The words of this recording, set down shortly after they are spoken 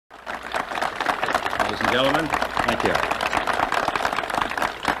and gentlemen. Thank you.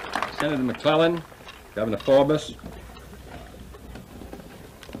 Senator McClellan, Governor Forbes,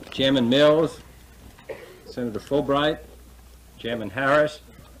 Chairman Mills, Senator Fulbright, Chairman Harris,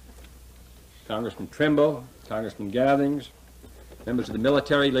 Congressman Trimble, Congressman Gathings, members of the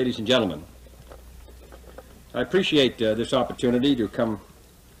military, ladies and gentlemen. I appreciate this opportunity to come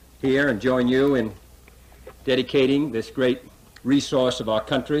here and join you in dedicating this great resource of our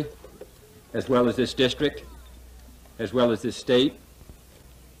country, as well as this district, as well as this state.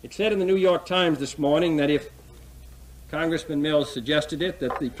 It said in the New York Times this morning that if Congressman Mills suggested it,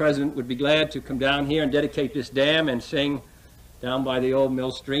 that the President would be glad to come down here and dedicate this dam and sing down by the old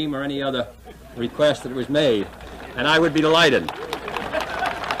mill stream or any other request that was made, and I would be delighted.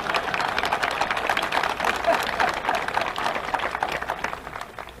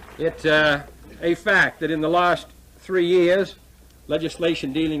 It's a fact that in the last 3 years,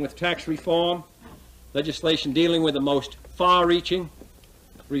 legislation dealing with tax reform, legislation dealing with the most far-reaching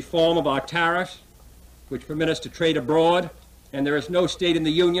reform of our tariffs, which permit us to trade abroad, and there is no state in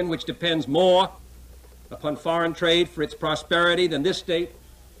the Union which depends more upon foreign trade for its prosperity than this state.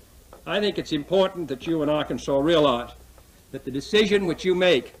 I think it's important that you in Arkansas realize that the decision which you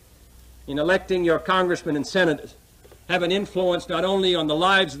make in electing your congressmen and senators have an influence not only on the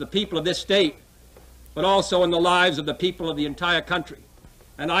lives of the people of this state, but also on the lives of the people of the entire country.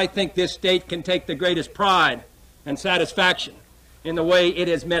 And I think this state can take the greatest pride and satisfaction in the way it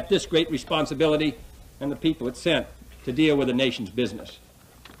has met this great responsibility and the people it sent to deal with the nation's business.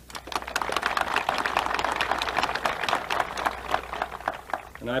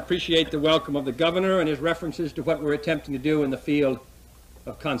 And I appreciate the welcome of the governor and his references to what we're attempting to do in the field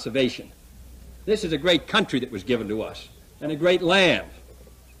of conservation. This is a great country that was given to us, and a great land.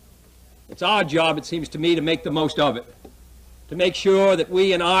 It's our job, it seems to me, to make the most of it, to make sure that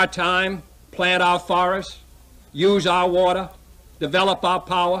we in our time plant our forests, use our water, develop our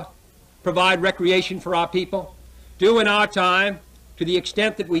power, provide recreation for our people, do in our time, to the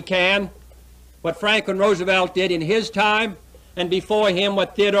extent that we can, what Franklin Roosevelt did in his time, and before him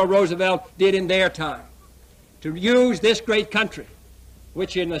what Theodore Roosevelt did in their time. To use this great country,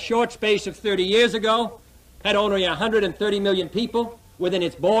 which in a short space of 30 years ago had only 130 million people within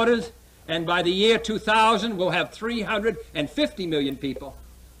its borders, and by the year 2000 we'll have 350 million people,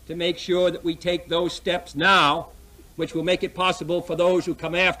 to make sure that we take those steps now which will make it possible for those who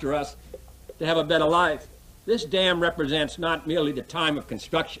come after us to have a better life. This dam represents not merely the time of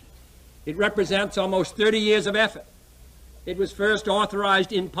construction. It represents almost 30 years of effort. It was first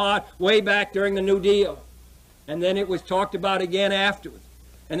authorized in part way back during the New Deal, and then it was talked about again afterwards.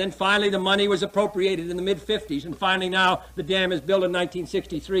 And then finally the money was appropriated in the mid-50s, and finally now the dam is built in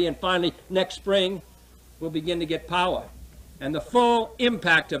 1963, and finally next spring we'll begin to get power. And the full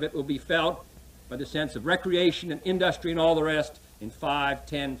impact of it will be felt by the sense of recreation and industry and all the rest in 5,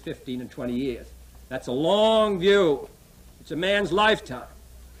 10, 15, and 20 years. That's a long view. It's a man's lifetime.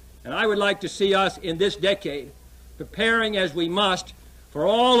 And I would like to see us in this decade preparing as we must for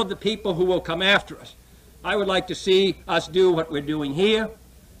all of the people who will come after us. I would like to see us do what we're doing here,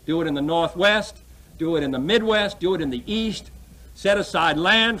 do it in the Northwest, do it in the Midwest, do it in the East, set aside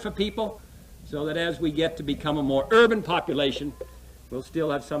land for people so that as we get to become a more urban population, we'll still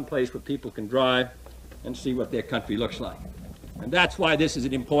have some place where people can drive and see what their country looks like. And that's why this is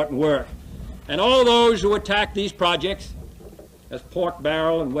an important work. And all those who attack these projects as pork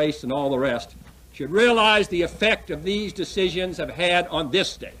barrel and waste and all the rest should realize the effect of these decisions have had on this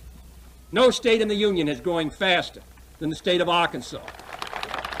state. No state in the Union is growing faster than the state of Arkansas.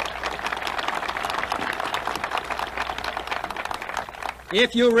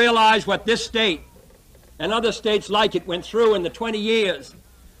 If you realize what this state and other states like it went through in the 20 years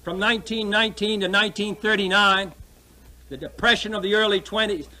from 1919 to 1939, the depression of the early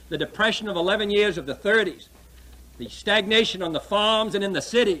 20s, the depression of 11 years of the 30s, the stagnation on the farms and in the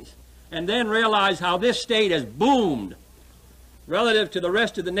cities, and then realize how this state has boomed relative to the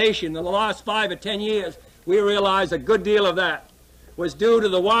rest of the nation in the last 5 or 10 years, we realize a good deal of that was due to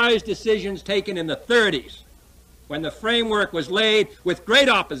the wise decisions taken in the 30s, when the framework was laid with great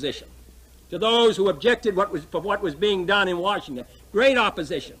opposition to those who objected for what was being done in Washington, great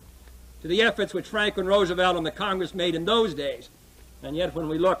opposition to the efforts which Franklin Roosevelt and the Congress made in those days. And yet when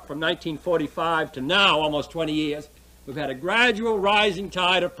we look from 1945 to now, almost 20 years, we've had a gradual rising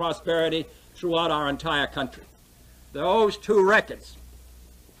tide of prosperity throughout our entire country. Those two records,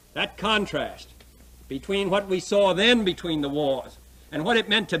 that contrast between what we saw then between the wars and what it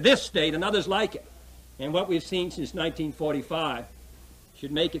meant to this state and others like it, and what we've seen since 1945,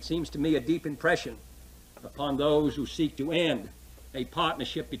 should make, it seems to me, a deep impression upon those who seek to end a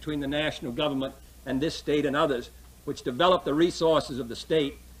partnership between the national government and this state and others, which develop the resources of the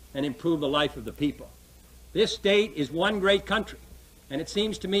state and improve the life of the people. This state is one great country, and it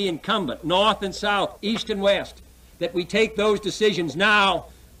seems to me incumbent, north and south, east and west, that we take those decisions now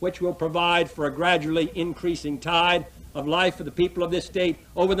which will provide for a gradually increasing tide of life for the people of this state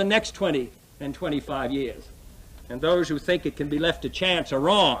over the next 20 and 25 years. And those who think it can be left to chance are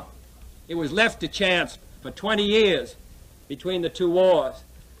wrong. It was left to chance for 20 years between the two wars,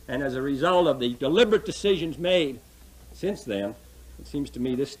 and as a result of the deliberate decisions made since then, it seems to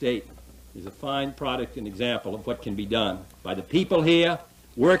me this state is a fine product and example of what can be done by the people here,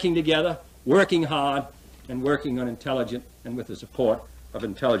 working together, working hard, and working on intelligent and with the support of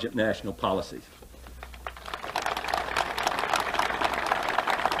intelligent national policies.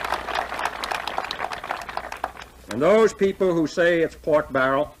 And those people who say it's pork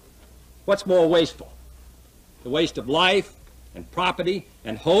barrel, what's more wasteful? The waste of life and property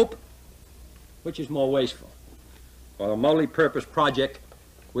and hope? Which is more wasteful? Or a multi-purpose project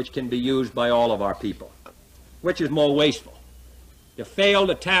which can be used by all of our people? Which is more wasteful? To fail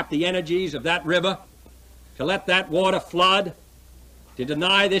to tap the energies of that river, to let that water flood, to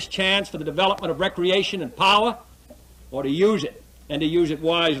deny this chance for the development of recreation and power, or to use it, and to use it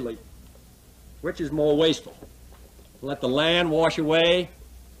wisely? Which is more wasteful? To let the land wash away,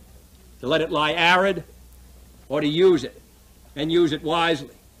 to let it lie arid, or to use it, and use it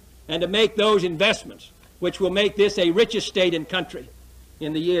wisely, and to make those investments which will make this a richer state and country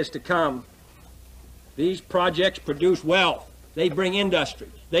in the years to come. These projects produce wealth. They bring industry.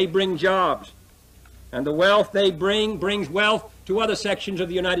 They bring jobs. And the wealth they bring brings wealth to other sections of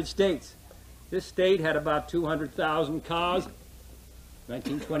the United States. This state had about 200,000 cars.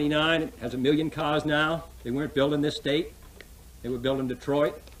 1929, it has 1 million cars now. They weren't built in this state. They were built in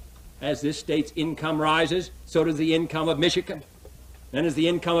Detroit. As this state's income rises, so does the income of Michigan. And as the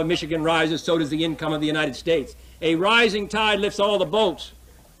income of Michigan rises, so does the income of the United States. A rising tide lifts all the boats.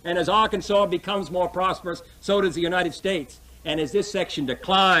 And as Arkansas becomes more prosperous, so does the United States. And as this section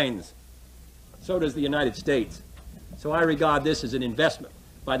declines, so does the United States. So I regard this as an investment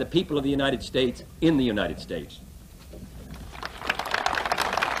by the people of the United States in the United States.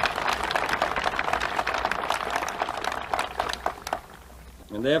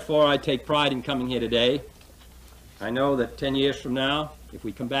 And therefore, I take pride in coming here today. I know that 10 years from now, if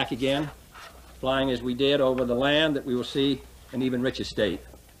we come back again, flying as we did over the land, that we will see an even richer state.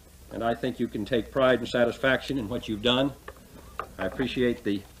 And I think you can take pride and satisfaction in what you've done. I appreciate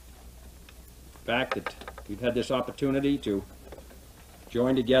the fact that we've had this opportunity to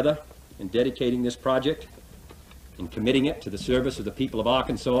join together in dedicating this project, in committing it to the service of the people of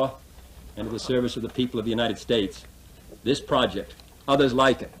Arkansas and to the service of the people of the United States. This project, others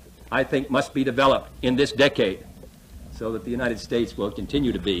like it, I think must be developed in this decade so that the United States will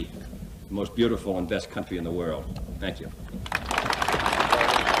continue to be the most beautiful and best country in the world. Thank you.